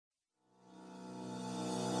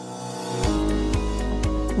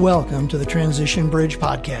Welcome to the Transition Bridge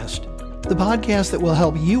Podcast, the podcast that will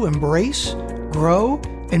help you embrace, grow,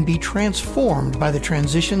 and be transformed by the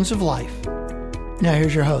transitions of life. Now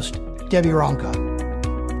here's your host, Debbie Ronka.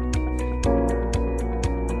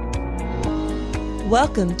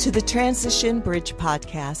 Welcome to the Transition Bridge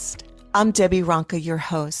Podcast. I'm Debbie Ronka, your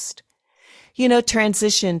host. You know,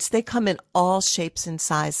 transitions, they come in all shapes and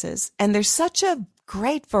sizes, and there's such a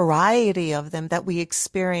great variety of them that we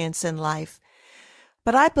experience in life.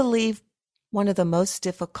 But I believe one of the most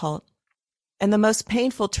difficult and the most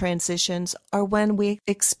painful transitions are when we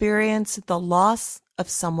experience the loss of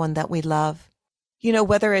someone that we love. You know,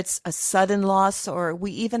 whether it's a sudden loss or we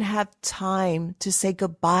even have time to say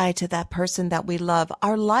goodbye to that person that we love,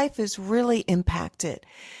 our life is really impacted.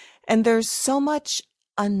 And there's so much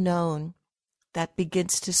unknown that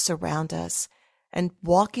begins to surround us. And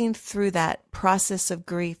walking through that process of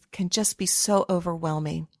grief can just be so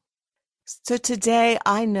overwhelming. So today,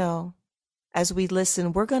 I know as we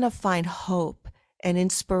listen, we're going to find hope and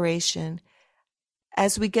inspiration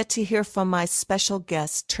as we get to hear from my special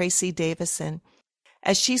guest, Tracy Davison,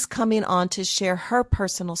 as she's coming on to share her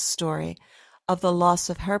personal story of the loss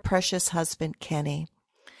of her precious husband, Kenny.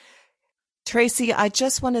 Tracy, I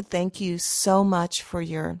just want to thank you so much for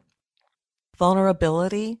your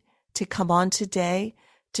vulnerability to come on today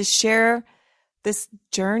to share this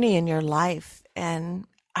journey in your life. And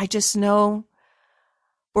I just know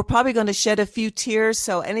we're probably going to shed a few tears.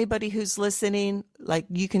 So anybody who's listening, like,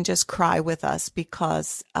 you can just cry with us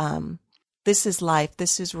because this is life.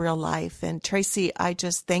 This is real life. And Tracy, I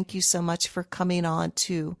just thank you so much for coming on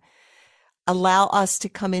to allow us to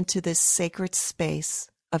come into this sacred space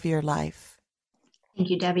of your life.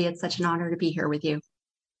 Thank you, Debbie. It's such an honor to be here with you.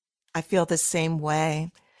 I feel the same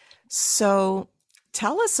way. So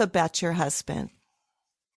tell us about your husband.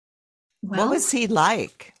 Well, what was he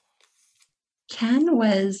like? Ken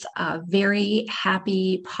was a very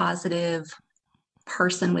happy, positive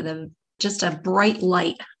person with just a bright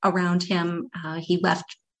light around him. He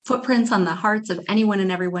left footprints on the hearts of anyone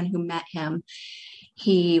and everyone who met him.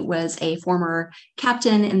 He was a former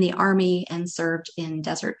captain in the Army and served in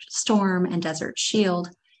Desert Storm and Desert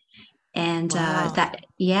Shield. And wow.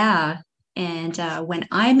 When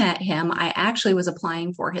I met him, I actually was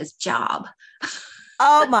applying for his job.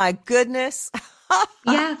 Oh my goodness.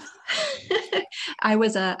 Yeah. I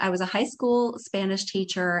was a high school Spanish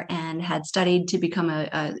teacher and had studied to become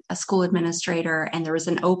a school administrator. And there was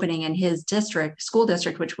an opening in his school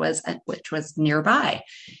district, which was nearby.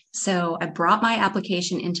 So I brought my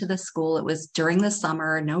application into the school. It was during the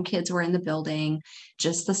summer. No kids were in the building,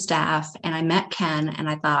 just the staff. And I met Ken and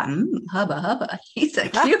I thought, hubba, hubba, he's a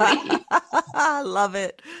cutie. I love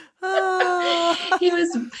it. He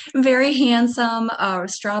was very handsome,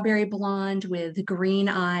 strawberry blonde with green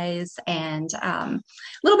eyes and a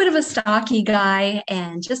little bit of a stocky guy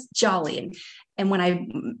and just jolly. And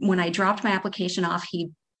when I dropped my application off,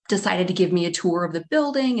 he decided to give me a tour of the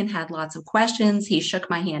building and had lots of questions. He shook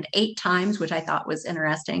my hand 8 times, which I thought was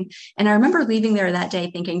interesting. And I remember leaving there that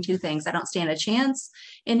day thinking 2 things. I don't stand a chance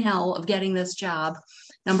in hell of getting this job,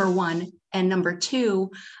 number 1. And number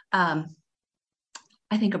 2, I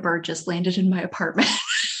think a bird just landed in my apartment.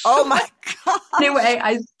 Oh my God. Anyway,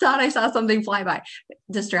 I thought I saw something fly by.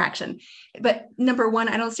 Distraction. But number 1,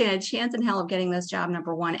 I don't stand a chance in hell of getting this job,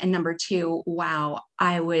 number 1. And number 2, wow,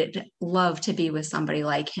 I would love to be with somebody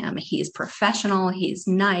like him. He's professional. He's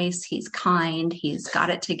nice. He's kind. He's got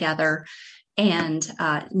it together. And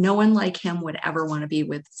no one like him would ever want to be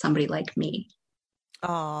with somebody like me.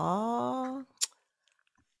 Aww.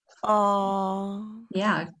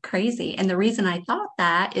 Yeah, crazy. And the reason I thought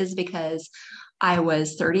that is because I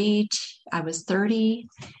was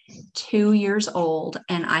 32 years old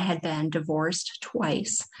and I had been divorced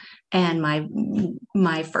twice. And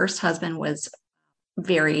my first husband was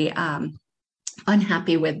very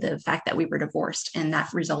unhappy with the fact that we were divorced. And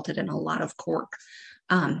that resulted in a lot of court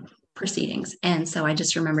proceedings. And so I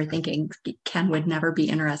just remember thinking Ken would never be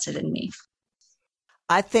interested in me.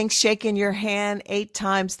 I think shaking your hand 8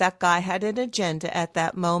 times, that guy had an agenda at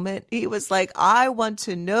that moment. He was like, I want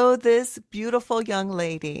to know this beautiful young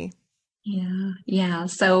lady. Yeah.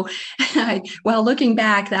 So, well, looking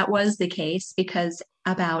back, that was the case because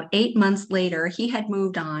about 8 months later, he had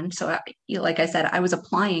moved on. So, like I said, I was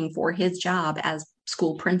applying for his job as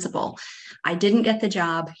school principal. I didn't get the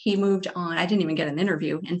job. He moved on. I didn't even get an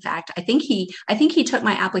interview. In fact, I think he took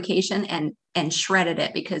my application and shredded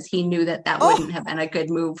it because he knew that wouldn't have been a good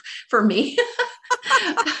move for me.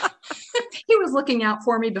 He was looking out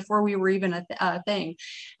for me before we were even a thing.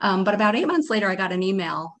 But about 8 months later, I got an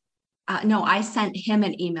email no, I sent him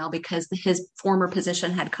an email because his former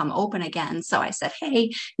position had come open again. So I said,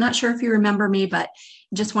 hey, not sure if you remember me, but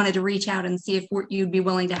just wanted to reach out and see if you'd be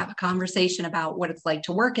willing to have a conversation about what it's like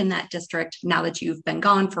to work in that district now that you've been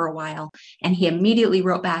gone for a while. And he immediately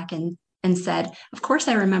wrote back and said, of course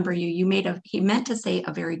I remember you. He meant to say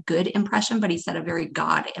a very good impression, but he said a very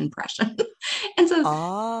God impression. And so,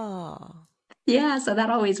 Oh. yeah, so that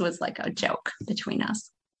always was like a joke between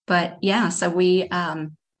us. But yeah, so we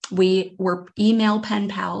were email pen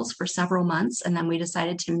pals for several months, and then we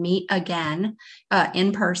decided to meet again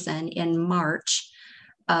in person in March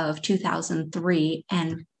of 2003,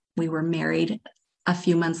 and we were married a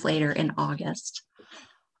few months later in August.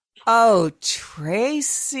 Oh,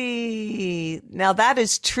 Tracy. Now that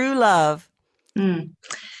is true love. Mm,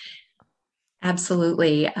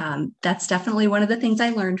 absolutely. That's definitely one of the things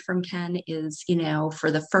I learned from Ken is,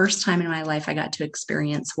 for the first time in my life, I got to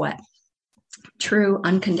experience what true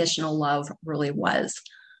unconditional love really was.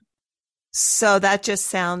 So that just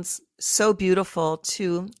sounds so beautiful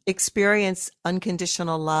to experience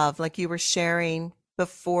unconditional love, like you were sharing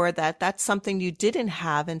before that. That's something you didn't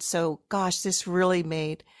have. And so, gosh, this really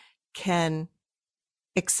made Ken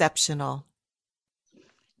exceptional.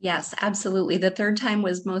 Yes, absolutely. The third time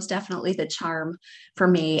was most definitely the charm for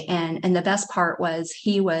me. And the best part was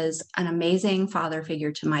he was an amazing father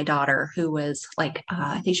figure to my daughter, who was like,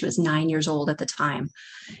 I think she was 9 years old at the time.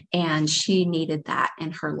 And she needed that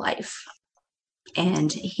in her life.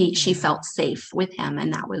 And she felt safe with him.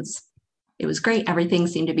 And it was great. Everything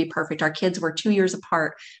seemed to be perfect. Our kids were 2 years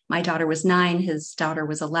apart. My daughter was 9, his daughter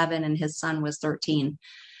was 11, and his son was 13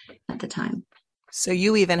 at the time. So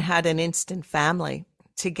you even had an instant family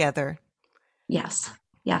together. Yes.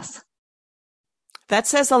 Yes. That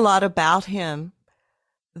says a lot about him,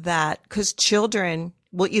 that because children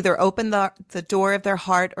will either open the door of their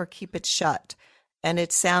heart or keep it shut. And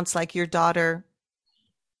it sounds like your daughter,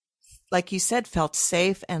 like you said, felt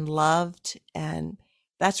safe and loved. And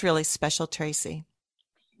that's really special, Tracy.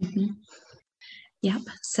 Mm-hmm. Yep.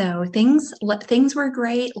 So things were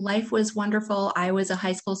great. Life was wonderful. I was a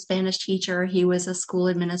high school Spanish teacher. He was a school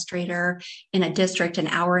administrator in a district an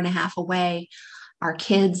hour and a half away. Our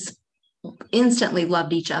kids instantly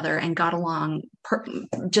loved each other and got along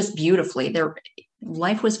just beautifully. Their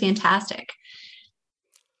life was fantastic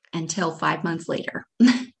until 5 months later.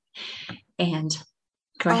 And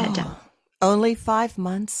go ahead, Deb. Only 5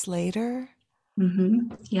 months later?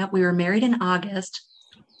 Mm-hmm. Yep. We were married in August.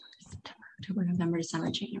 October, November, December,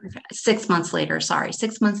 January, 6 months later. Sorry,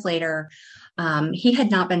 6 months later, he had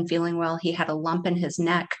not been feeling well. He had a lump in his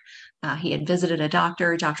neck. He had visited a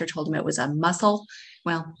doctor. Doctor told him it was a muscle.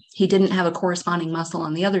 Well, he didn't have a corresponding muscle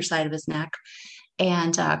on the other side of his neck.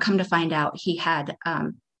 And come to find out, he had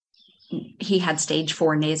stage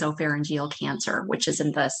 4 nasopharyngeal cancer, which is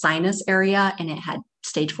in the sinus area. And it had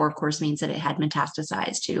stage 4, of course, means that it had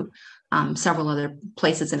metastasized to several other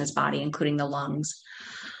places in his body, including the lungs.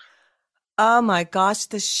 Oh my gosh,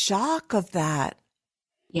 the shock of that.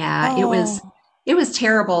 Yeah, it was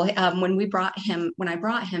terrible. When I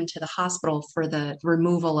brought him to the hospital for the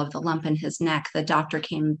removal of the lump in his neck,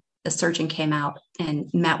 the surgeon came out and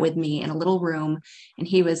met with me in a little room, and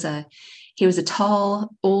he was a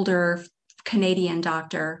tall, older Canadian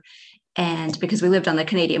doctor. And because we lived on the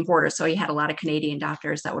Canadian border, so he had a lot of Canadian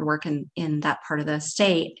doctors that would work in that part of the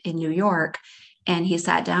state in New York. And he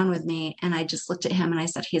sat down with me, and I just looked at him and I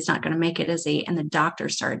said, he's not going to make it, is he? And the doctor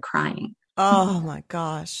started crying. Oh my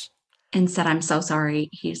gosh. And said, I'm so sorry,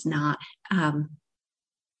 he's not.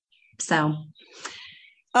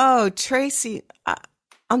 Oh, Tracy,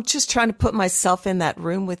 I'm just trying to put myself in that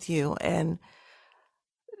room with you, and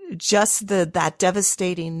just that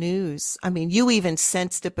devastating news. I mean, you even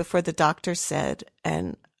sensed it before the doctor said.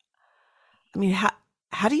 And I mean,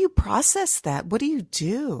 how do you process that? What do you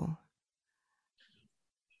do?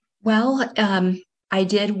 Well, I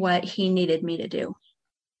did what he needed me to do.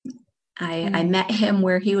 I met him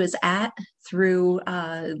where he was at through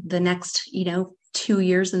the next, 2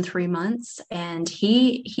 years and 3 months. And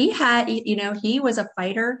he had, he was a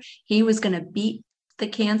fighter. He was going to beat the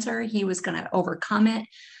cancer. He was going to overcome it.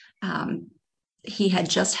 He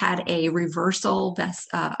had just had a reversal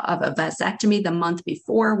of a vasectomy the month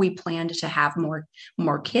before. We planned to have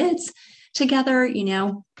more kids together,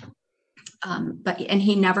 and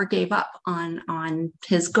he never gave up on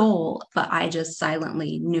his goal, but I just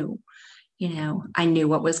silently knew, I knew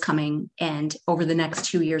what was coming. And over the next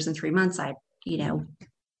 2 years and 3 months, I,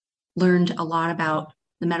 learned a lot about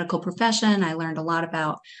the medical profession. I learned a lot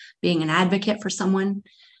about being an advocate for someone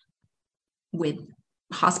with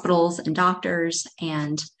hospitals and doctors.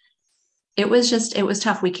 And it was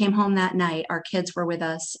tough. We came home that night. Our kids were with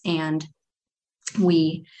us, and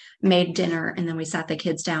we made dinner, and then we sat the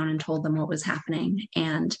kids down and told them what was happening.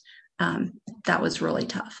 And that was really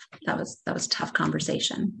tough. That was a tough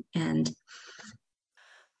conversation. And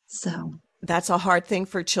so that's a hard thing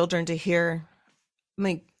for children to hear. I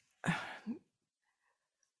mean,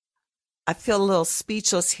 I feel a little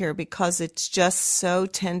speechless here because it's just so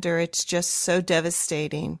tender. It's just so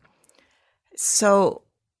devastating. So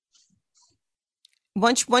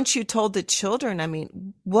once you told the children, I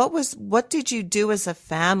mean, what did you do as a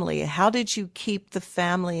family? How did you keep the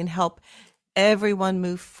family and help everyone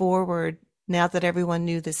move forward now that everyone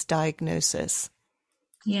knew this diagnosis?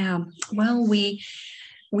 Yeah, well, we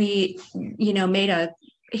made a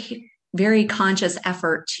very conscious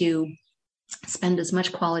effort to spend as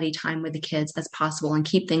much quality time with the kids as possible and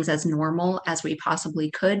keep things as normal as we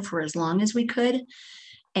possibly could for as long as we could.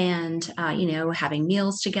 And, having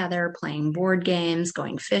meals together, playing board games,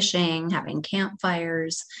 going fishing, having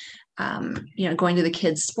campfires, going to the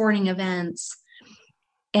kids' sporting events,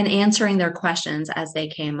 and answering their questions as they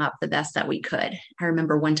came up the best that we could. I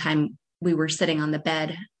remember one time we were sitting on the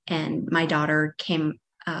bed and my daughter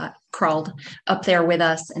crawled up there with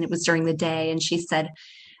us, and it was during the day. And she said,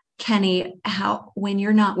 "Kenny, when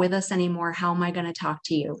you're not with us anymore, how am I going to talk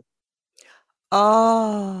to you?"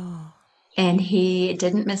 Oh. And he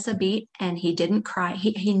didn't miss a beat, and he didn't cry.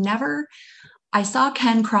 He never, I saw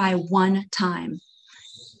Ken cry one time,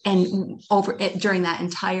 and over it during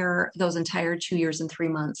those entire 2 years and 3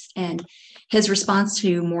 months. And his response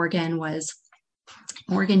to Morgan was,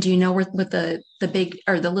 "Morgan, do you know what the big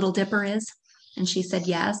or the Little Dipper is?" And she said,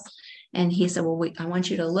 "Yes." And he said, "Well, I want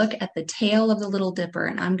you to look at the tail of the Little Dipper,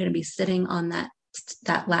 and I'm going to be sitting on that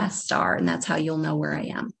last star, and that's how you'll know where I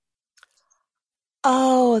am."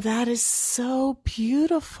 Oh, that is so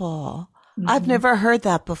beautiful. Mm-hmm. I've never heard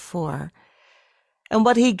that before. And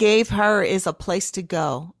what he gave her is a place to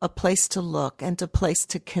go, a place to look, and a place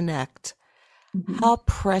to connect. Mm-hmm. How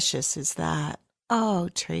precious is that? Oh,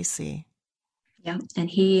 Tracy. Yeah.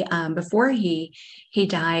 And he, before he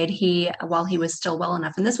died, while he was still well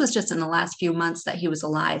enough, and this was just in the last few months that he was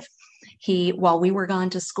alive, while we were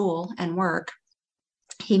gone to school and work,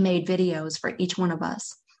 he made videos for each one of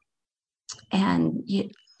us. And he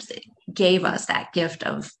gave us that gift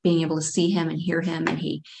of being able to see him and hear him. And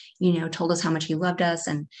he, told us how much he loved us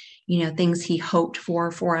and, things he hoped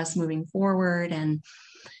for us moving forward. And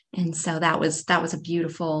so that was a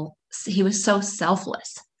beautiful, he was so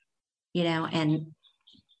selfless, and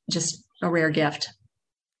just a rare gift.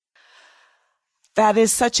 That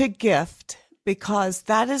is such a gift, because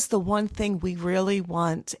that is the one thing we really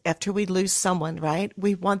want after we lose someone, right?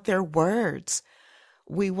 We want their words.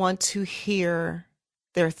 We want to hear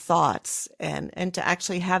their thoughts and to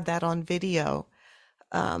actually have that on video.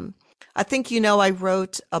 I think, I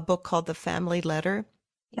wrote a book called The Family Letter.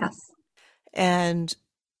 Yes. And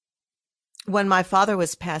when my father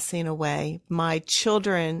was passing away, my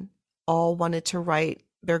children all wanted to write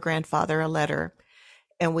their grandfather a letter.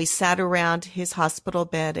 And we sat around his hospital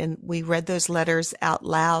bed and we read those letters out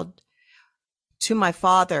loud to my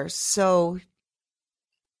father. So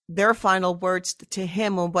their final words to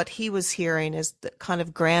him and what he was hearing is the kind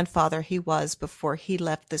of grandfather he was before he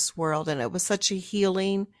left this world. And it was such a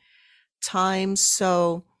healing time.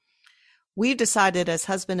 So we decided as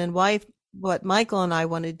husband and wife, what Michael and I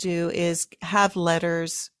want to do is have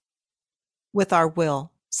letters with our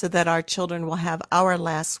will so that our children will have our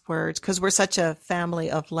last words, because we're such a family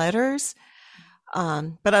of letters.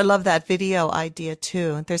 But I love that video idea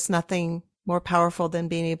too. There's nothing more powerful than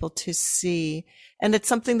being able to see. And it's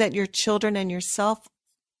something that your children and yourself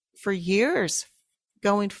for years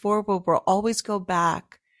going forward will always go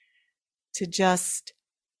back to just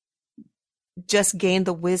gain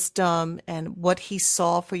the wisdom and what he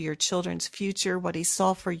saw for your children's future, what he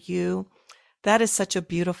saw for you. That is such a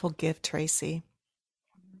beautiful gift, Tracy.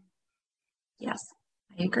 Yes,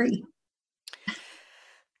 I agree.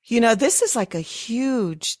 This is like a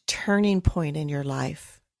huge turning point in your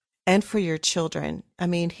life. And for your children. I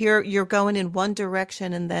mean, here you're going in one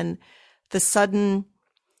direction, and then the sudden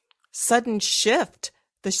shift,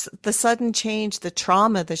 the sudden change, the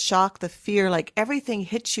trauma, the shock, the fear, like everything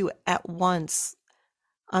hits you at once.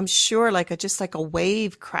 I'm sure just like a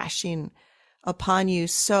wave crashing upon you.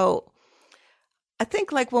 So I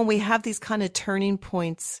think like when we have these kind of turning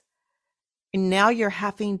points, and now you're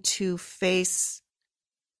having to face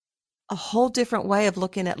a whole different way of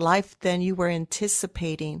looking at life than you were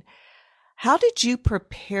anticipating. How did you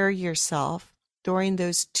prepare yourself during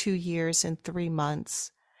those 2 years and 3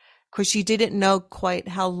 months? Because you didn't know quite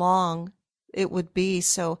how long it would be.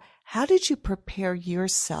 So how did you prepare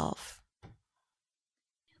yourself?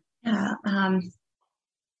 Yeah,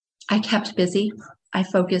 I kept busy. I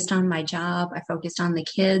focused on my job. I focused on the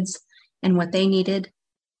kids and what they needed.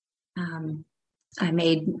 Um, I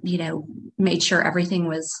made sure everything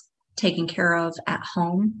was taken care of at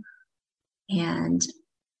home. And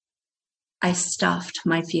I stuffed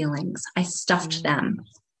my feelings. I stuffed them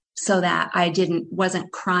so that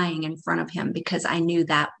wasn't crying in front of him, because I knew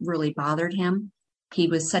that really bothered him. He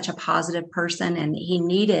was such a positive person, and he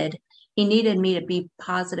needed me to be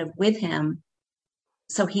positive with him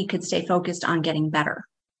so he could stay focused on getting better.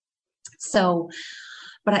 So,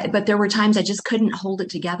 but there were times I just couldn't hold it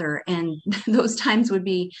together. And those times would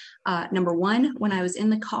be, number one, when I was in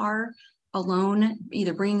the car alone,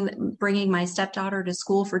 either bringing my stepdaughter to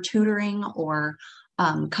school for tutoring, or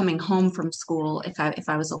coming home from school. If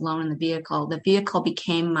I was alone in the vehicle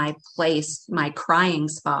became my place, my crying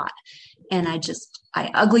spot. And I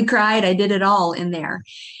ugly cried. I did it all in there.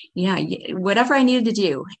 Yeah, whatever I needed to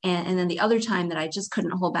do. And then the other time that I just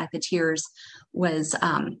couldn't hold back the tears was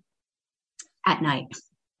at night,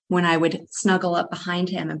 when I would snuggle up behind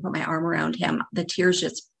him and put my arm around him. The tears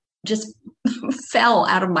just fell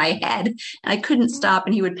out of my head, and I couldn't stop.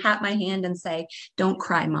 And he would pat my hand and say, "Don't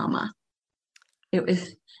cry, Mama." It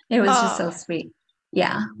was just so sweet.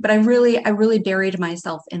 Yeah, but I really buried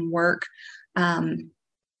myself in work.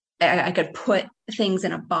 I could put things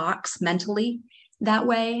in a box mentally. That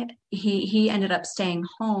way, he ended up staying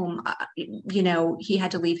home. He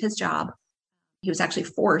had to leave his job. He was actually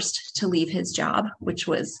forced to leave his job, which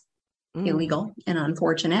was illegal and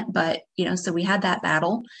unfortunate. But, so we had that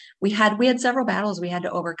battle. We had several battles we had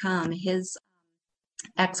to overcome. His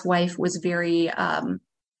ex-wife was very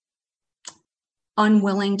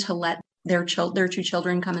unwilling to let their two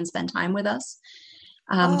children come and spend time with us.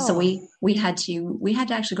 So we had to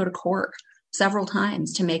actually go to court several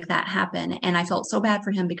times to make that happen. And I felt so bad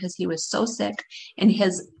for him, because he was so sick, and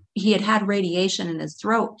he had radiation in his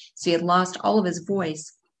throat. So he had lost all of his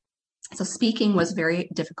voice. So speaking was very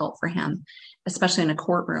difficult for him, especially in a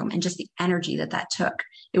courtroom, and just the energy that took.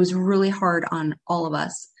 It was really hard on all of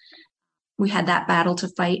us. We had that battle to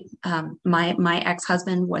fight. My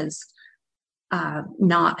ex-husband was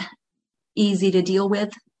not easy to deal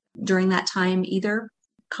with during that time either.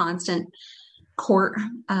 Constant court,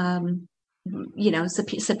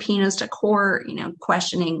 subpoenas to court,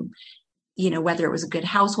 questioning, whether it was a good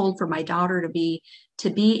household for my daughter to be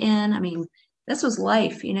in. I mean, this was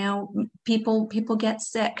life. People get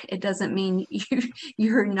sick. It doesn't mean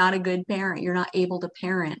you're not a good parent. You're not able to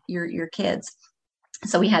parent your kids.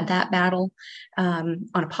 So we had that battle. On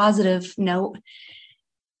a positive note,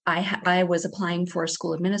 I was applying for a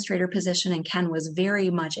school administrator position, and Ken was very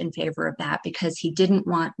much in favor of that, because he didn't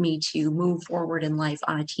want me to move forward in life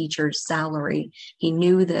on a teacher's salary. He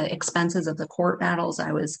knew the expenses of the court battles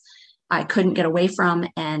I couldn't get away from,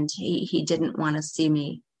 and he didn't want to see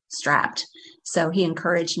me strapped. So he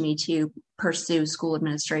encouraged me to pursue school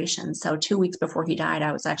administration. So 2 weeks before he died,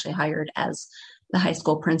 I was actually hired as the high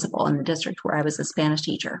school principal in the district where I was a Spanish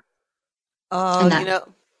teacher. Oh,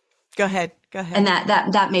 go ahead. And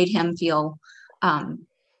that made him feel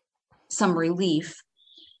some relief,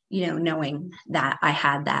 knowing that I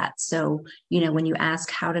had that. So, when you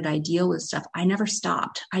ask, how did I deal with stuff? I never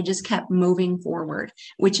stopped. I just kept moving forward,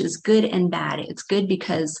 which is good and bad. It's good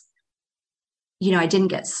because, I didn't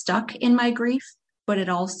get stuck in my grief, but it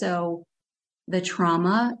also, the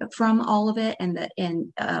trauma from all of it, and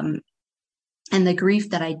the grief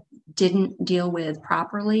that I didn't deal with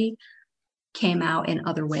properly came out in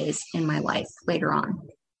other ways in my life later on.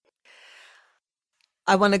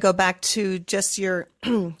 I want to go back to just your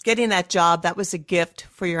getting that job. That was a gift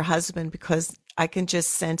for your husband, because I can just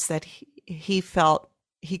sense that he felt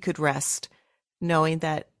he could rest, knowing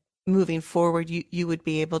that moving forward, you would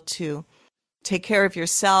be able to take care of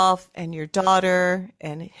yourself and your daughter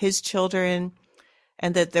and his children,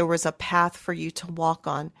 and that there was a path for you to walk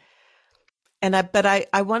on. But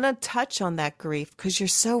I want to touch on that grief, because you're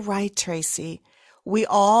so right, Tracy. We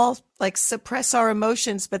all suppress our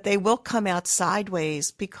emotions, but they will come out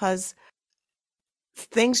sideways, because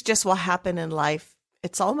things just will happen in life.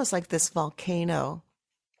 It's almost like this volcano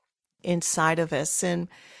inside of us. And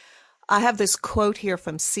I have this quote here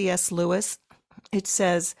from C.S. Lewis. It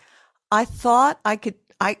says, I thought I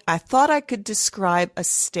could describe a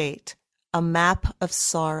state, a map of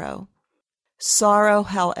sorrow. Sorrow,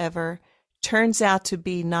 however, turns out to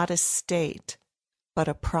be not a state, but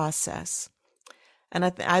a process. And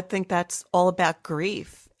I think that's all about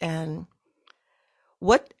grief. And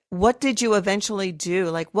what did you eventually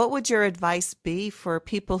do? What would your advice be for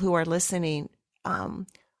people who are listening?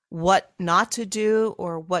 What not to do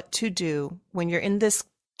or what to do when you're in this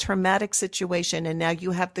traumatic situation, and now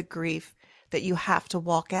you have the grief that you have to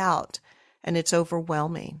walk out, and it's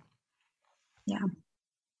overwhelming. Yeah.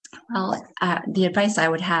 Well, the advice I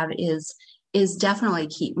would have is definitely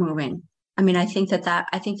keep moving. I mean, I think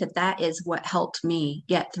that is what helped me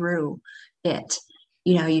get through it.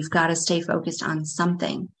 You've got to stay focused on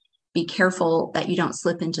something. Be careful that you don't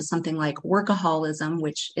slip into something like workaholism,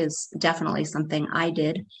 which is definitely something I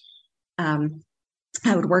did.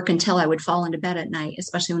 I would work until I would fall into bed at night,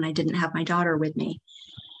 especially when I didn't have my daughter with me.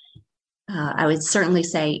 I would certainly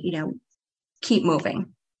say, keep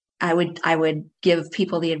moving. I would give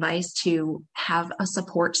people the advice to have a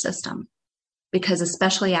support system, because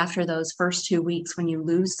especially after those first 2 weeks, when you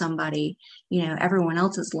lose somebody, everyone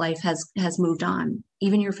else's life has moved on,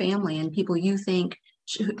 even your family and people you think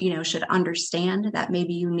should understand that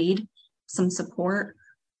maybe you need some support,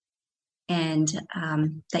 and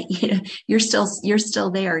that you're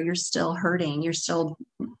still there, you're still hurting, you're still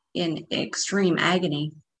in extreme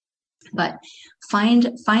agony, but find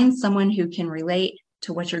someone who can relate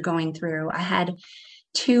to what you're going through. I had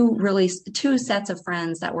two sets of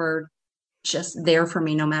friends that were just there for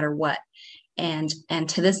me no matter what, and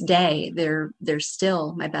to this day they're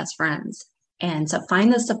still my best friends. And so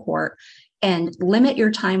find the support and limit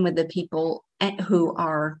your time with the people who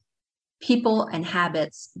are people and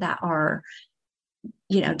habits that are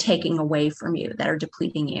taking away from you, that are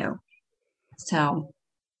depleting you. So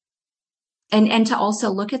and to also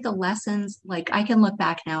look at the lessons. Like, I can look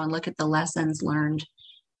back now and look at the lessons learned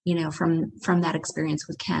from that experience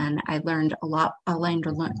with Ken. I learned a lot. I learned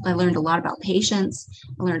a lot about patience.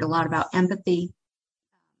 I learned a lot about empathy.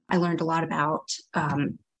 I learned a lot about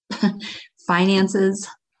finances.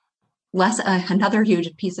 Another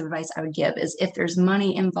huge piece of advice I would give is, if there's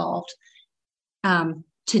money involved,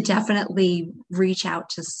 to definitely reach out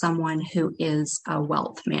to someone who is a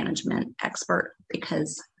wealth management expert,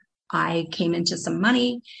 because I came into some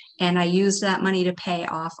money and I used that money to pay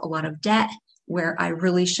off a lot of debt, where I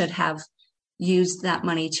really should have used that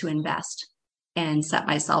money to invest and set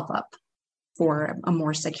myself up for a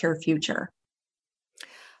more secure future.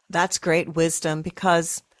 That's great wisdom,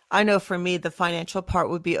 because I know for me, the financial part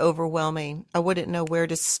would be overwhelming. I wouldn't know where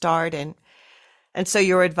to start. And so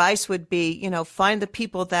your advice would be, find the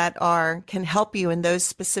people that can help you in those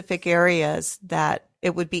specific areas, that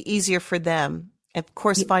it would be easier for them. Of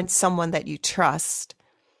course, find someone that you trust.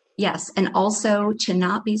 Yes. And also to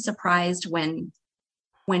not be surprised when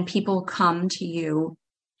people come to you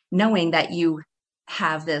knowing that you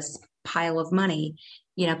have this pile of money.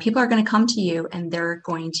 People are going to come to you and they're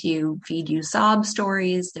going to feed you sob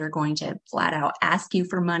stories. They're going to flat out ask you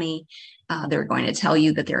for money. They're going to tell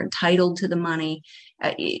you that they're entitled to the money.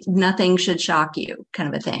 Nothing should shock you,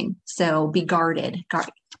 kind of a thing. So be guarded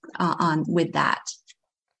on with that.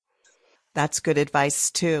 That's good advice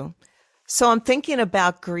too. So I'm thinking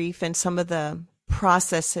about grief and some of the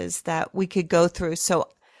processes that we could go through. So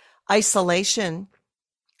isolation,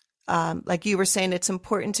 like you were saying, it's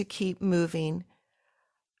important to keep moving.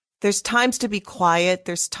 There's times to be quiet.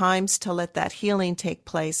 There's times to let that healing take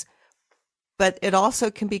place. But it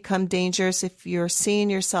also can become dangerous if you're seeing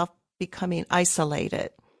yourself becoming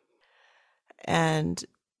isolated. And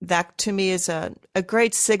that, to me, is a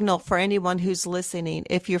great signal for anyone who's listening.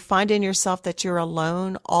 If you're finding yourself that you're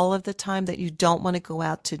alone all of the time, that you don't want to go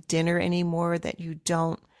out to dinner anymore, that you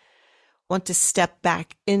don't want to step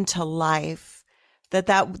back into life,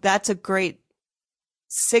 that's a great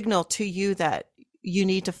signal to you that you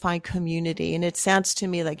need to find community. And it sounds to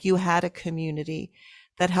me like you had a community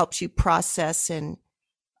that helps you process, and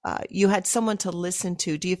you had someone to listen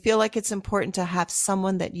to. Do you feel like it's important to have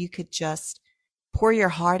someone that you could just pour your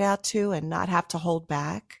heart out to and not have to hold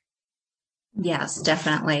back? Yes,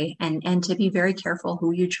 definitely. And to be very careful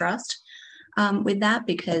who you trust with that,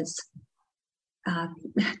 because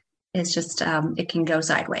it's just, it can go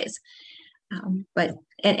sideways. But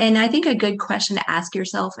I think a good question to ask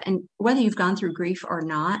yourself, and whether you've gone through grief or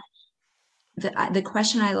not, the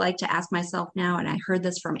question I like to ask myself now, and I heard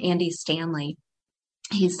this from Andy Stanley,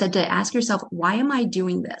 he said to ask yourself, why am I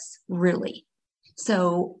doing this really?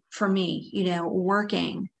 So for me,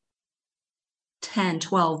 working 10,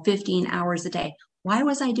 12, 15 hours a day, why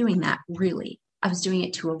was I doing that really? I was doing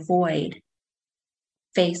it to avoid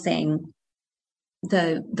facing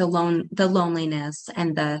the loneliness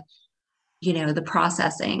and the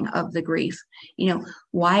processing of the grief.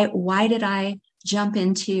 Why did I jump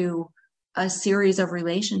into a series of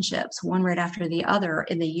relationships, one right after the other,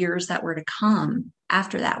 in the years that were to come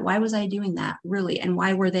after that? Why was I doing that really? And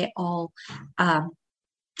why were they all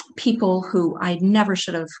people who I never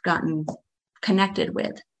should have gotten connected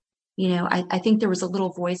with? I think there was a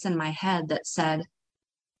little voice in my head that said,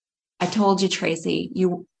 I told you, Tracy,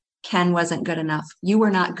 Ken wasn't good enough. You were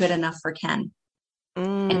not good enough for Ken.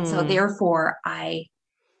 And so therefore I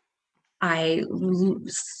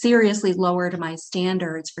seriously lowered my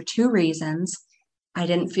standards for two reasons. I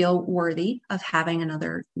didn't feel worthy of having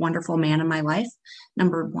another wonderful man in my life,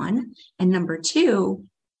 number one. And number two,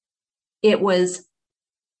 it was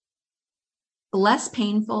less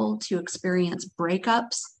painful to experience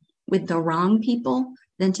breakups with the wrong people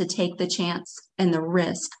than to take the chance and the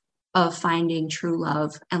risk of finding true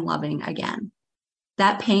love and loving again.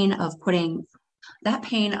 That pain of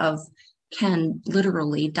Ken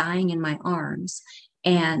literally dying in my arms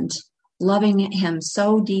and loving him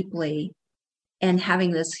so deeply and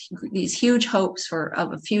having these huge hopes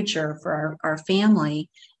of a future for our family,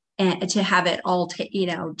 and to have it all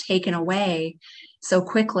taken away so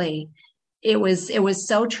quickly, it was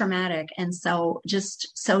so traumatic and so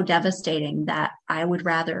devastating that I would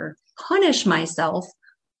rather punish myself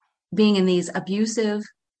being in these abusive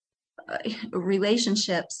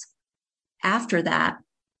relationships after that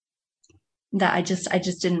I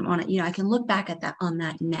just didn't want to. I can look back at that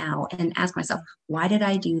now and ask myself, why did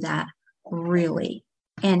I do that really?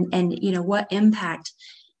 And what impact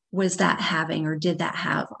was that having, or did that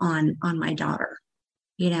have on my daughter?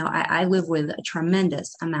 I live with a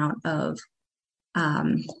tremendous amount of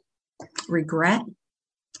regret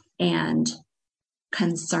and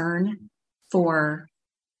concern for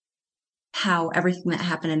how everything that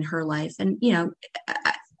happened in her life. And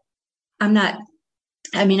I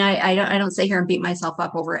don't sit here and beat myself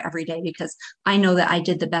up over it every day, because I know that I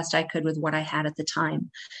did the best I could with what I had at the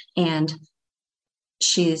time. And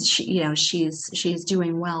she's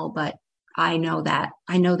doing well, but I know that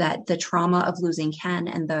the trauma of losing Ken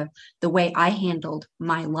and the way I handled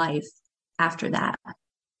my life after that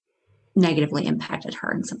negatively impacted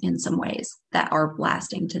her in some ways that are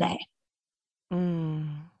lasting today.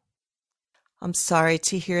 I'm sorry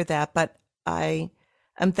to hear that, but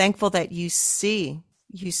I'm thankful that you see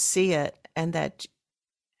it, and that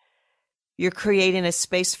you're creating a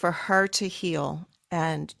space for her to heal,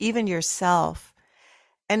 and even yourself.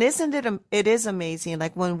 And it is amazing,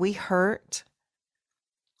 like when we hurt,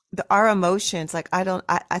 our emotions, like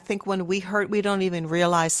I think when we hurt, we don't even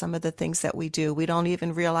realize some of the things that we do. We don't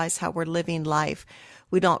even realize how we're living life.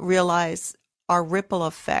 We don't realize our ripple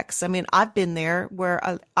effects. I mean, I've been there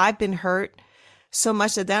where I've been hurt so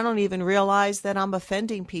much that I don't even realize that I'm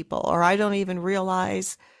offending people, or I don't even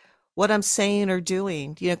realize what I'm saying or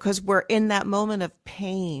doing, because we're in that moment of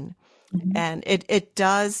pain. Mm-hmm. And it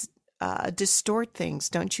does distort things,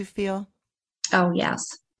 don't you feel? Oh,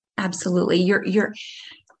 yes, absolutely.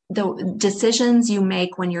 The decisions you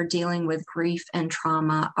make when you're dealing with grief and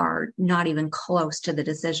trauma are not even close to the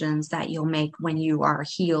decisions that you'll make when you are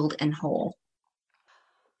healed and whole.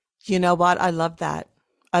 You know what? I love that.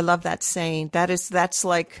 I love that saying. That's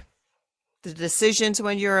like the decisions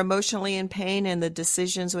when you're emotionally in pain and the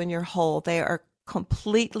decisions when you're whole. They are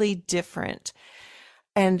completely different.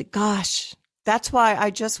 And gosh, that's why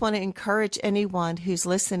I just want to encourage anyone who's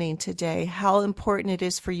listening today, how important it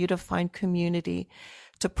is for you to find community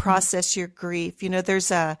to process your grief.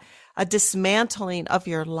 There's a dismantling of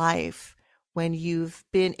your life when you've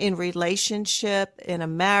been in relationship, in a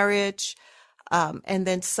marriage, and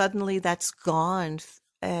then suddenly that's gone.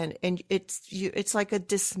 And it's like a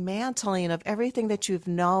dismantling of everything that you've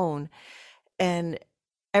known and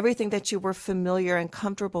everything that you were familiar and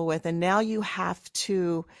comfortable with. And now you have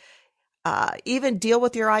to even deal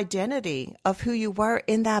with your identity of who you were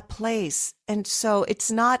in that place. And so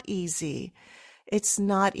it's not easy. It's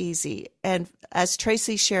not easy. And as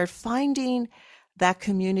Tracy shared, finding that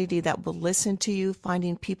community that will listen to you,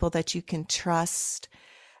 finding people that you can trust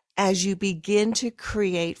as you begin to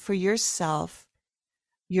create for yourself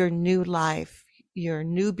your new life, your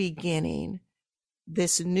new beginning,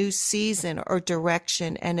 this new season or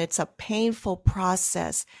direction. And it's a painful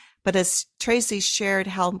process. But as Tracy shared,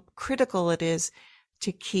 how critical it is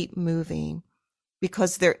to keep moving,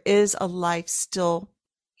 because there is a life still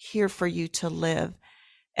here for you to live.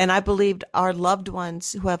 And I believe our loved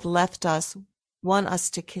ones who have left us want us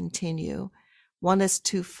to continue, want us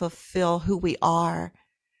to fulfill who we are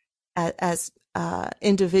as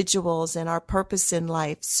individuals and our purpose in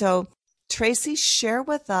life. So Tracy, share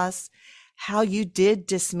with us how you did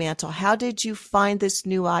dismantle. How did you find this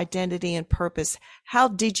new identity and purpose? How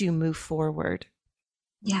did you move forward?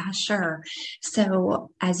 Yeah, sure. So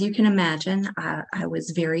as you can imagine, I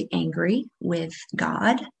was very angry with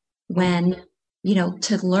God when,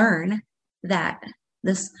 to learn that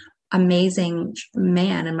this amazing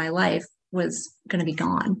man in my life was going to be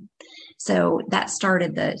gone. So that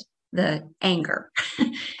started the anger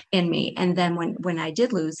in me. And then when I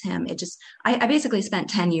did lose him, I basically spent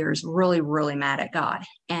 10 years really, really mad at God.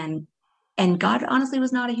 And God honestly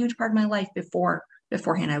was not a huge part of my life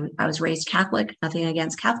beforehand. I was raised Catholic, nothing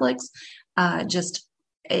against Catholics. I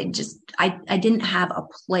didn't have a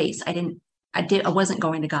place. I wasn't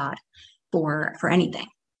going to God for anything.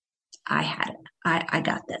 I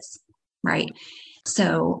got this, right?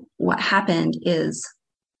 So what happened is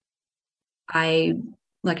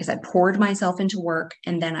like I said, poured myself into work,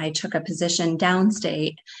 and then I took a position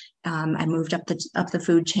downstate. I moved up the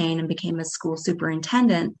food chain and became a school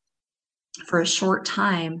superintendent for a short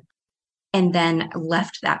time, and then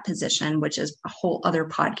left that position, which is a whole other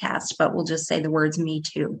podcast, but we'll just say the words "me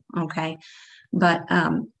too." Okay. But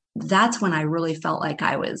that's when I really felt like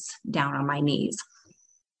I was down on my knees.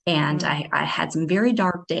 And I had some very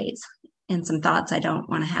dark days and some thoughts I don't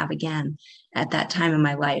want to have again at that time in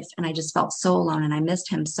my life. And I just felt so alone, and I missed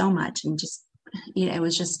him so much. And it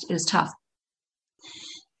was tough.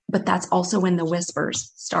 But that's also when the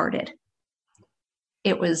whispers started.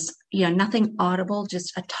 It was, nothing audible,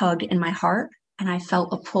 just a tug in my heart. And I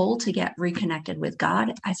felt a pull to get reconnected with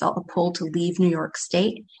God. I felt a pull to leave New York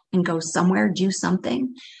State and go somewhere, do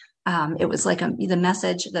something. It was like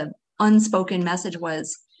the unspoken message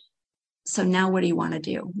was, so now what do you want to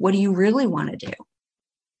do? What do you really want to do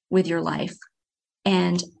with your life?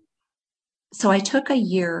 And so I took a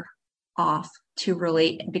year off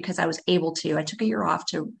because I was able to. I took a year off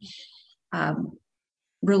to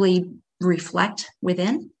really reflect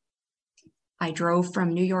within. I drove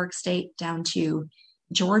from New York State down to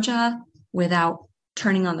Georgia without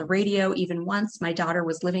turning on the radio even once. My daughter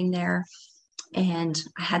was living there, and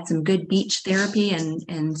I had some good beach therapy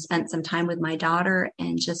and spent some time with my daughter,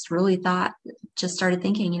 and just started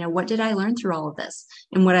thinking, what did I learn through all of this?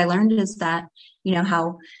 And what I learned is that,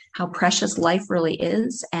 how precious life really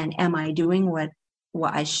is. And am I doing what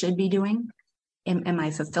I should be doing? Am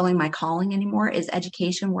I fulfilling my calling anymore? Is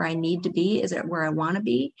education where I need to be? Is it where I want to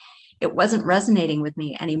be? It wasn't resonating with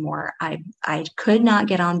me anymore. I could not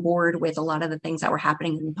get on board with a lot of the things that were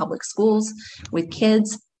happening in public schools, with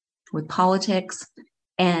kids, with politics.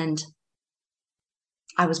 And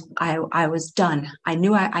I was done. I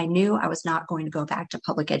knew I was not going to go back to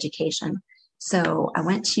public education. So I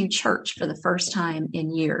went to church for the first time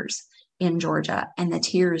in years in Georgia, and the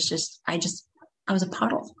tears I was a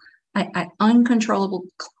puddle. I uncontrollable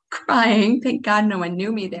crying. Thank God no one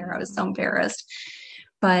knew me there. I was so embarrassed,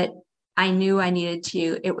 but I knew I needed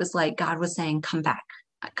to. It was like God was saying, come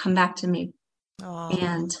back to me. Oh.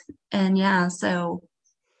 And yeah, so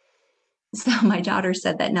my daughter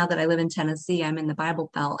said that now that I live in Tennessee, I'm in the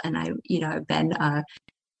Bible Belt, and I've been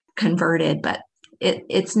converted, but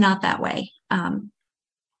it's not that way.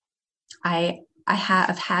 I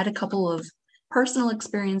have had a couple of personal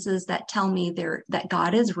experiences that tell me that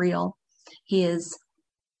God is real. He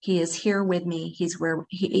is here with me. He's where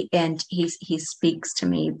he speaks to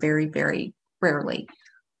me very, very rarely.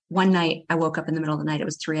 One night I woke up in the middle of the night. It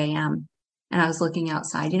was 3 a.m. and I was looking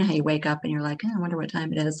outside. You know how you wake up and you're like, I wonder what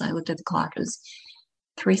time it is. I looked at the clock. It was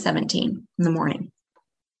 3:17 in the morning,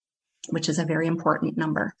 which is a very important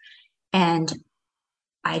number. And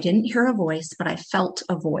I didn't hear a voice, but I felt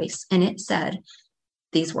a voice, and it said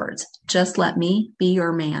these words: just let me be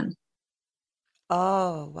your man.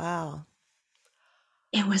 Oh, wow.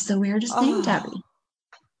 It was the weirdest thing, Debbie.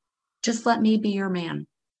 Just let me be your man.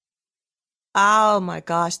 Oh my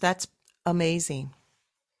gosh, that's amazing.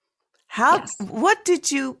 How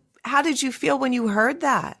did you feel when you heard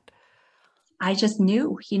that? I just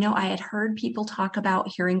knew, I had heard people talk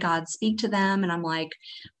about hearing God speak to them, and I'm like,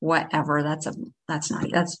 whatever, that's a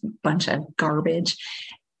bunch of garbage.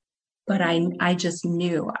 But I just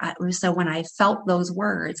knew. So when I felt those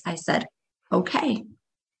words, I said, okay.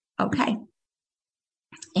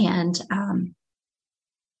 And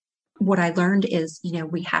what I learned is,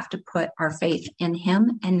 we have to put our faith in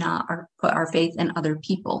him and not put our faith in other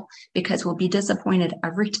people, because we'll be disappointed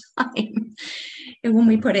every time. And when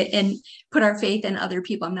we put our faith in other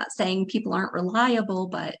people, I'm not saying people aren't reliable,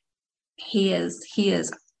 but he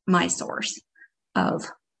is my source of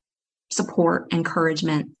support,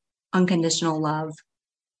 encouragement, unconditional love.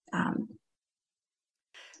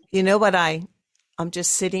 You know what? I'm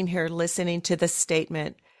just sitting here listening to the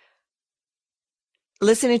statement,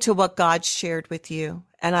 listening to what God shared with you.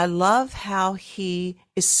 And I love how he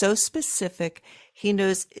is so specific. He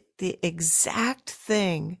knows the exact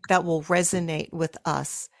thing that will resonate with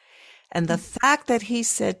us. And the fact that he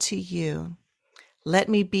said to you, let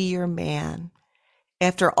me be your man,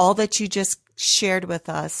 after all that you just shared with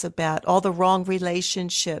us about all the wrong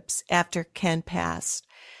relationships after Ken passed,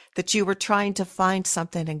 that you were trying to find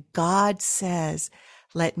something, and God says,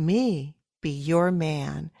 let me be your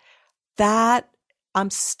man. That, I'm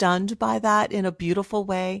stunned by that in a beautiful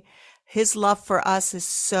way. His love for us is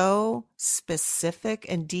so specific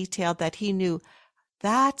and detailed that he knew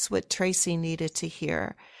that's what Tracy needed to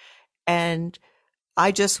hear. And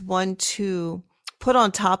I just want to put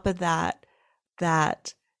on top of that,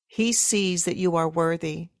 that he sees that you are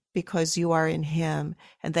worthy because you are in him,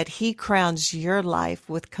 and that he crowns your life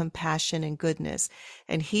with compassion and goodness,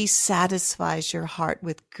 and he satisfies your heart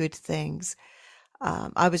with good things.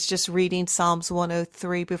 I was just reading Psalms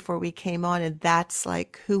 103 before we came on, and that's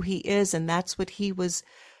like who he is, and that's what he was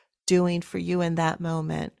doing for you in that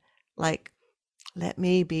moment. Like, let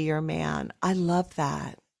me be your man. I love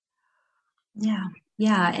that. Yeah.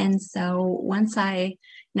 Yeah. And so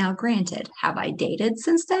now granted, have I dated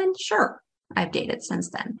since then? Sure. I've dated since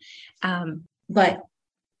then. But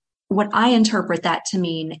what I interpret that to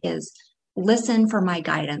mean is listen for my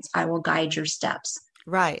guidance. I will guide your steps.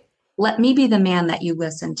 Right. Let me be the man that you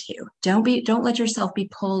listen to. Don't let yourself be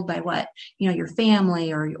pulled by what, your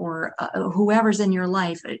family or whoever's in your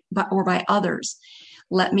life, or by others.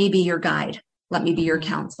 Let me be your guide. Let me be your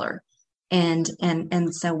counselor. And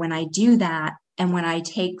so when I do that, and when I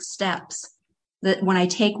take steps, when I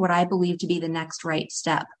take what I believe to be the next right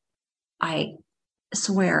step, I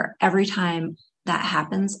swear every time that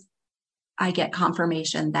happens, I get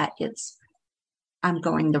confirmation that I'm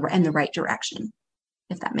going in the right direction,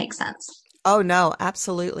 if that makes sense. Oh, no,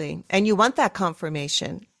 absolutely. And you want that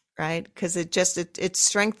confirmation, right? Because it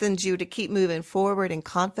strengthens you to keep moving forward in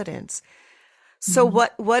confidence. So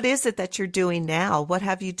what is it that you're doing now? What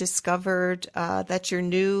have you discovered that your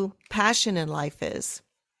new passion in life is?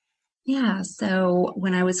 Yeah. So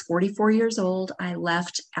when I was 44 years old, I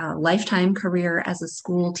left a lifetime career as a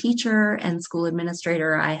school teacher and school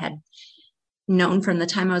administrator. I had known from the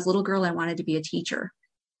time I was a little girl, I wanted to be a teacher.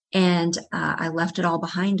 And I left it all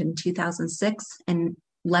behind in 2006 and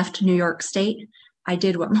left New York State. I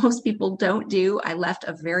did what most people don't do. I left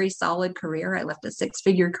a very solid career. I left a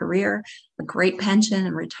 6-figure career, a great pension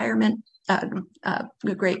and retirement, a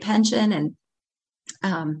great pension.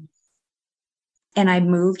 And I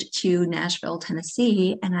moved to Nashville,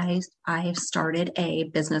 Tennessee, and I started a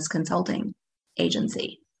business consulting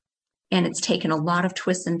agency. And it's taken a lot of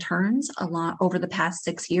twists and turns over the past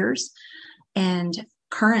 6 years. And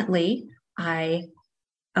currently, I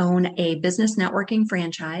own a business networking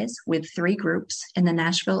franchise with 3 groups in the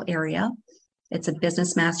Nashville area. It's a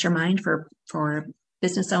business mastermind for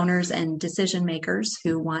business owners and decision makers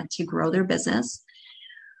who want to grow their business.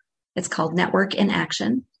 It's called Network in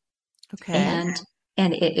Action. Okay.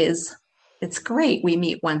 And it's great. We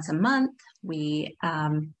meet once a month.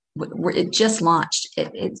 It just launched.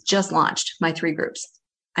 It's just launched, my 3 groups.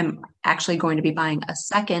 I'm actually going to be buying a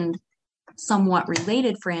second somewhat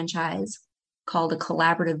related franchise called a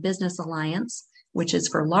Collaborative Business Alliance, which is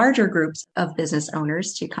for larger groups of business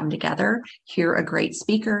owners to come together, hear a great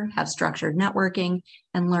speaker, have structured networking,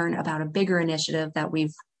 and learn about a bigger initiative that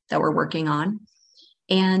we're working on.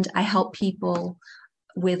 And I help people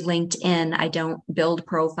with LinkedIn. I don't build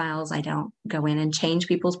profiles. I don't go in and change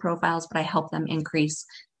people's profiles, but I help them increase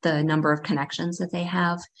the number of connections that they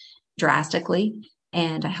have drastically.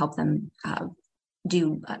 And I help them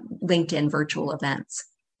do LinkedIn virtual events.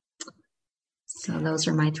 So those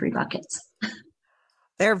are my 3 buckets.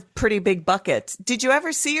 They're pretty big buckets. Did you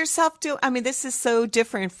ever see yourself this is so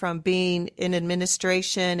different from being in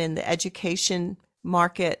administration in the education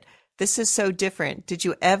market. This is so different. Did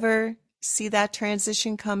you ever see that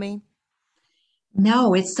transition coming?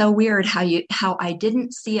 No, it's so weird how I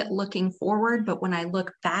didn't see it looking forward, but when I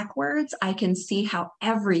look backwards, I can see how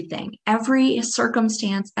every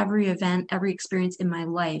circumstance, every event, every experience in my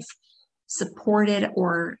life supported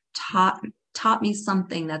or taught me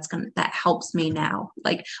something that helps me now.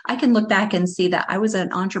 Like I can look back and see that I was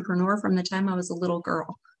an entrepreneur from the time I was a little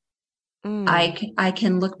girl. I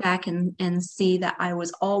can look back and see that I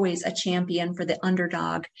was always a champion for the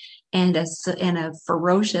underdog and a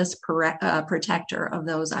ferocious protector of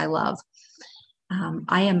those I love.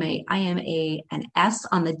 I am an S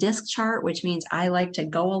on the disc chart, which means I like to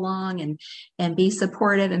go along and be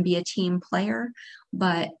supportive and be a team player.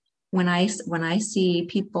 But when I see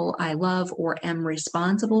people I love or am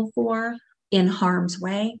responsible for in harm's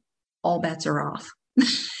way, all bets are off.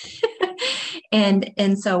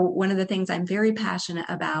 And so one of the things I'm very passionate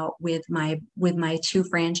about with my 2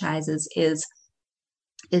 franchises is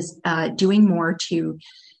doing more to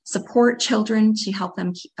support children, to help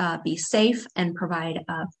them be safe and provide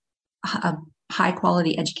a high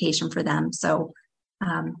quality education for them. So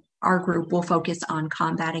our group will focus on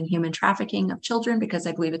combating human trafficking of children, because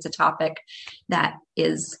I believe it's a topic that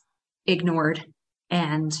is ignored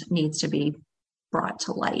and needs to be brought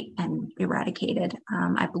to light and eradicated.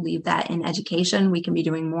 I believe that in education, we can be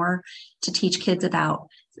doing more to teach kids about,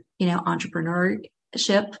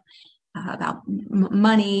 entrepreneurship, about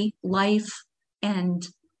money, life, and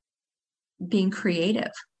being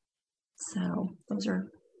creative. So those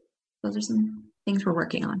are some things we're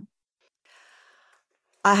working on.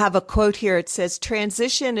 I have a quote here. It says,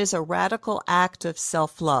 transition is a radical act of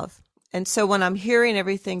self-love. And so when I'm hearing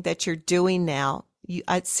everything that you're doing now,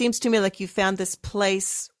 it seems to me like you found this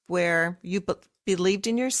place where you believed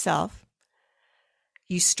in yourself,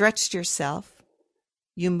 you stretched yourself,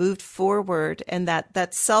 you moved forward, and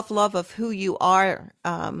that self-love of who you are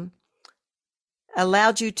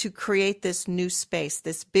allowed you to create this new space,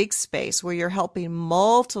 this big space where you're helping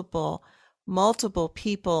multiple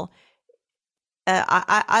people.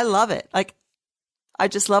 I love it. Like, I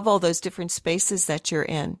just love all those different spaces that you're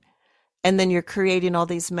in. And then you're creating all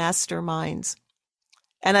these masterminds.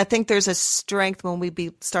 And I think there's a strength when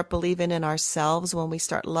we start believing in ourselves, when we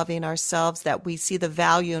start loving ourselves, that we see the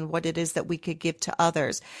value in what it is that we could give to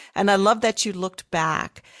others. And I love that you looked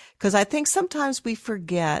back, because I think sometimes we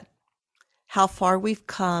forget how far we've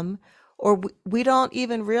come, or we don't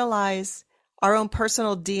even realize our own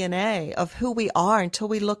personal DNA of who we are until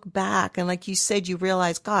we look back. And like you said, you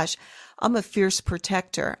realize, gosh, I'm a fierce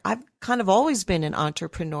protector. I've kind of always been an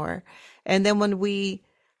entrepreneur. And then when we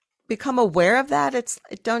become aware of that, it's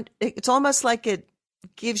almost like it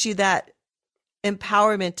gives you that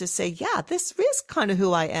empowerment to say, yeah, this is kind of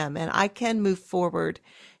who I am, and I can move forward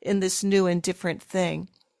in this new and different thing.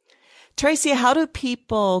 Tracy, how do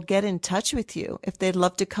people get in touch with you if they'd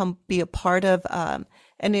love to come be a part of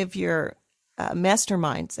any of your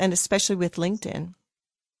masterminds, and especially with LinkedIn?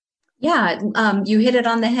 Yeah, you hit it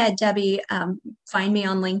on the head, Debbie. Find me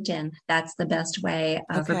on LinkedIn. That's the best way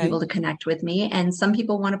for people to connect with me. And some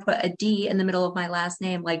people want to put a D in the middle of my last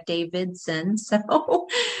name, like Davidson. So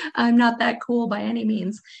I'm not that cool by any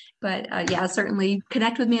means. But yeah, certainly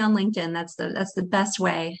connect with me on LinkedIn. That's the best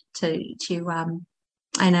way to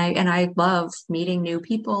and I love meeting new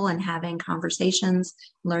people and having conversations,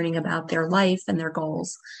 learning about their life and their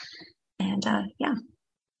goals. And yeah.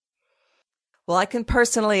 Well, I can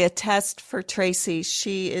personally attest for Tracy.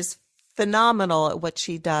 She is phenomenal at what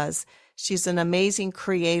she does. She's an amazing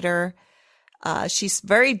creator. She's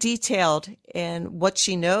very detailed in what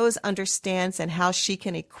she knows, understands, and how she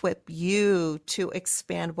can equip you to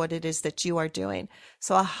expand what it is that you are doing.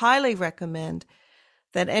 So I highly recommend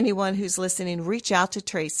that anyone who's listening reach out to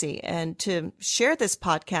Tracy and to share this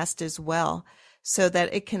podcast as well, so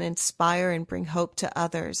that it can inspire and bring hope to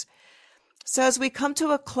others. So as we come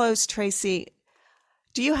to a close, Tracy,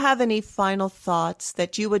 do you have any final thoughts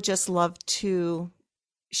that you would just love to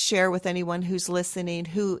share with anyone who's listening,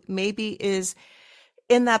 who maybe is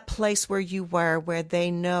in that place where you were, where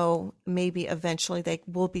they know maybe eventually they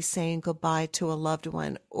will be saying goodbye to a loved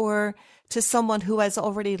one, or to someone who has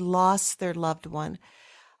already lost their loved one?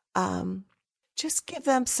 Just give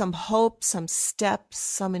them some hope, some steps,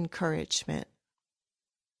 some encouragement.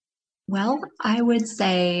 Well, I would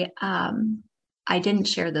say, I didn't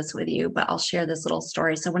share this with you, but I'll share this little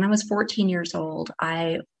story. So when I was 14 years old,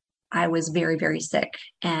 I was very, very sick,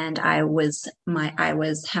 and I was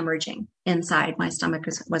hemorrhaging inside. My stomach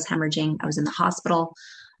was hemorrhaging. I was in the hospital.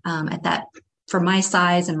 For my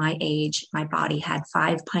size and my age, my body had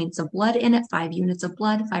 5 pints of blood in it, 5 units of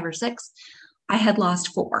blood, 5 or 6. I had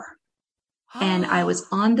lost 4. And I was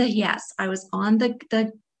on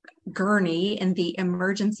the gurney in the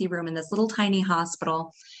emergency room in this little tiny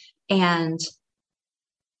hospital. And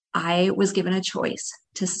I was given a choice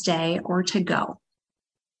to stay or to go.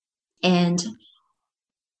 And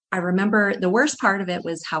I remember the worst part of it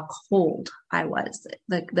was how cold I was.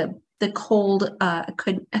 The cold,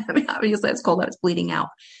 obviously I was cold, I was bleeding out.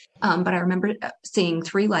 But I remember seeing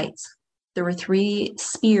 3 lights. There were 3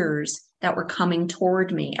 spears that were coming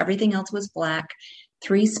toward me. Everything else was black.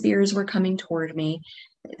 3 spears were coming toward me.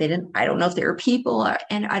 I don't know if they were people,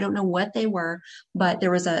 and I don't know what they were, but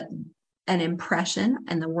there was an impression,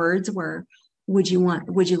 and the words were, would you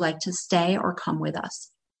like to stay or come with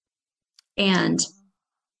us? And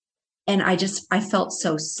I felt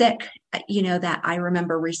so sick, that I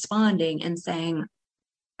remember responding and saying,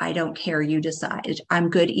 I don't care, you decide.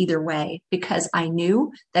 I'm good either way, because I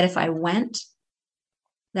knew that if I went,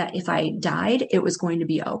 that if I died, it was going to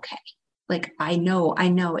be okay. Like, I know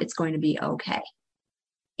it's going to be okay.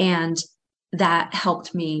 And that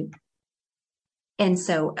helped me. And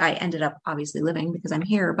so I ended up obviously living because I'm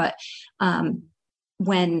here. But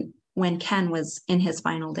when when Ken was in his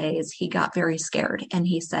final days, he got very scared and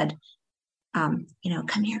he said, come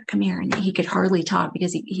here, come here. And he could hardly talk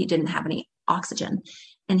because he didn't have any oxygen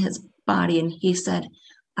in his body. And he said,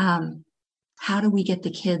 how do we get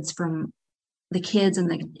the kids and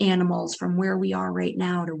the animals from where we are right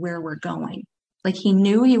now to where we're going? Like he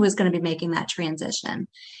knew he was going to be making that transition.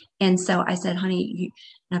 And so I said, honey,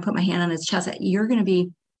 and I put my hand on his chest, you're going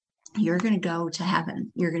to go to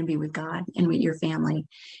heaven. You're going to be with God and with your family.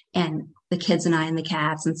 And the kids and I and the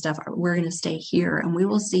cats and stuff, we're going to stay here and we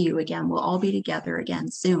will see you again. We'll all be together again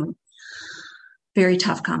soon. Very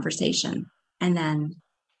tough conversation. And then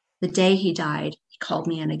the day he died, he called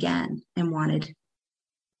me in again and wanted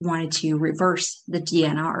to reverse the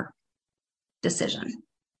DNR decision.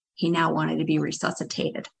 He now wanted to be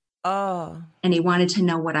resuscitated. Oh. And he wanted to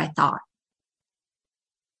know what I thought.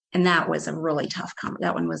 And that was a really tough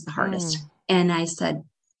that one was the hardest. And I said,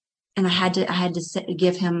 and I had to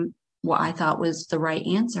give him what I thought was the right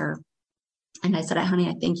answer. And I said, honey,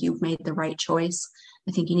 I think you've made the right choice.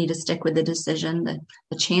 I think you need to stick with the decision.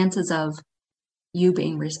 The chances of you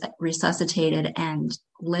being resuscitated and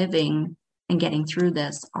living and getting through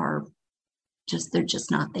this they're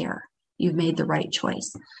just not there. You've made the right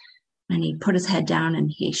choice. And he put his head down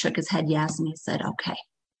and he shook his head yes. And he said, okay.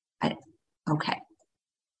 Okay.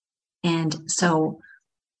 And so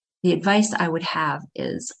the advice I would have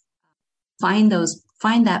is find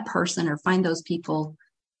that person or find those people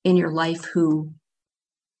in your life who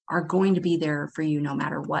are going to be there for you no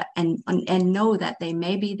matter what. And know that they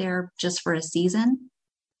may be there just for a season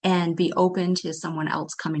and be open to someone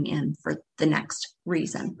else coming in for the next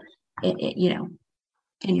reason, in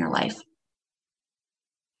your life.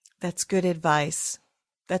 That's good advice.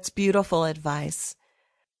 That's beautiful advice.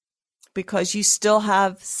 Because you still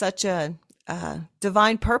have such a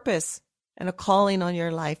divine purpose and a calling on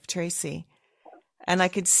your life, Tracy. And I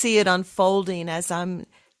could see it unfolding as I'm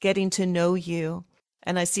getting to know you.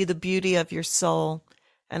 And I see the beauty of your soul.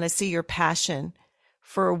 And I see your passion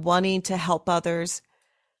for wanting to help others,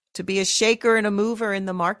 to be a shaker and a mover in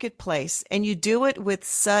the marketplace. And you do it with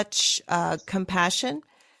such compassion.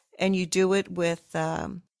 And you do it with...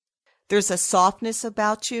 there's a softness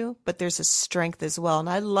about you, but there's a strength as well. And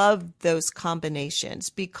I love those combinations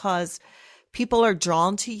because people are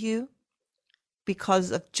drawn to you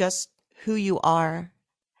because of just who you are.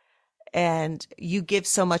 And you give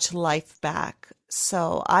so much life back.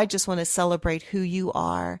 So I just want to celebrate who you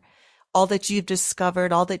are, all that you've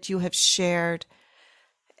discovered, all that you have shared.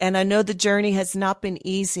 And I know the journey has not been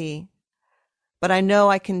easy, but I know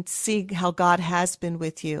I can see how God has been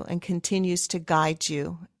with you and continues to guide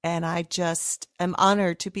you. And I just am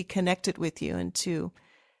honored to be connected with you and to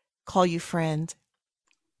call you friend.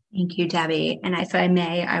 Thank you, Debbie. And if I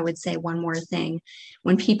may, I would say one more thing.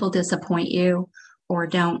 When people disappoint you or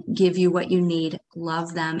don't give you what you need,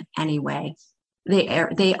 love them anyway. They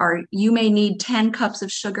are, you may need 10 cups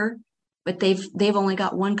of sugar, but they've only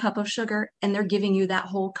got 1 cup of sugar and they're giving you that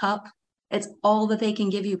whole cup. It's all that they can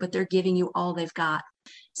give you, but they're giving you all they've got.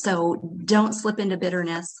 So don't slip into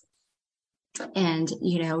bitterness and,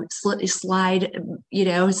 slide,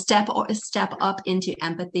 step up into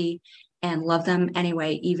empathy and love them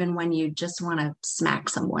anyway, even when you just want to smack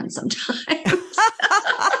someone sometimes.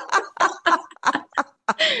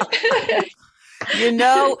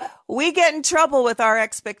 We get in trouble with our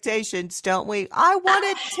expectations, don't we? I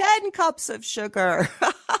wanted 10 cups of sugar.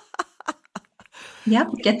 Yep.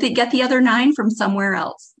 Get the other 9 from somewhere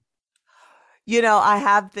else. I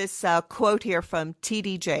have this quote here from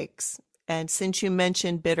T.D. Jakes. And since you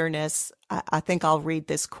mentioned bitterness, I think I'll read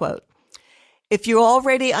this quote. If you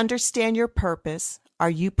already understand your purpose, are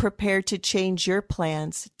you prepared to change your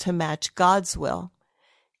plans to match God's will?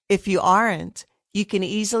 If you aren't, you can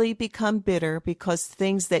easily become bitter because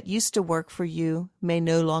things that used to work for you may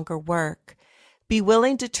no longer work. Be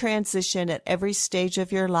willing to transition at every stage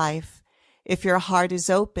of your life. If your heart is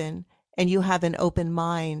open and you have an open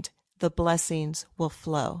mind, the blessings will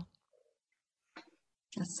flow.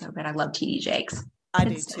 That's so good. I love T.D. Jakes. I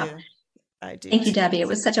do too. Thank you, Debbie. It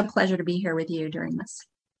was such a pleasure to be here with you during this.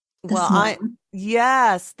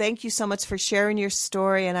 Yes. Thank you so much for sharing your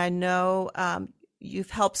story. And I know you've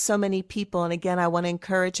helped so many people. And again, I want to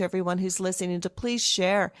encourage everyone who's listening to please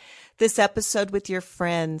share this episode with your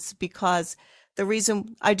friends, because the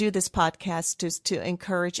reason I do this podcast is to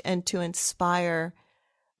encourage and to inspire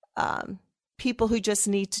people who just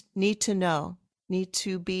need to know, need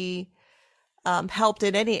to be helped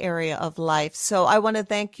in any area of life. So I want to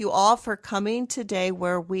thank you all for coming today,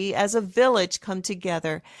 where we as a village come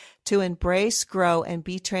together to embrace, grow, and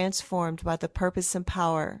be transformed by the purpose and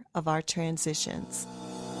power of our transitions.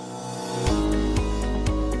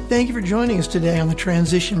 Thank you for joining us today on the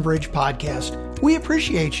Transition Bridge podcast. We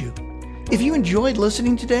appreciate you. If you enjoyed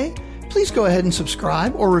listening today, please go ahead and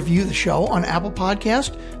subscribe or review the show on Apple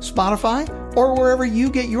Podcast, Spotify, or wherever you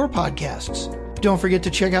get your podcasts. Don't forget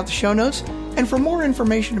to check out the show notes. And for more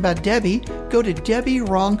information about Debbie, go to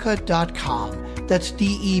DebbieRonca.com. That's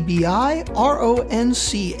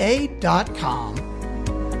DebbieRonca.com.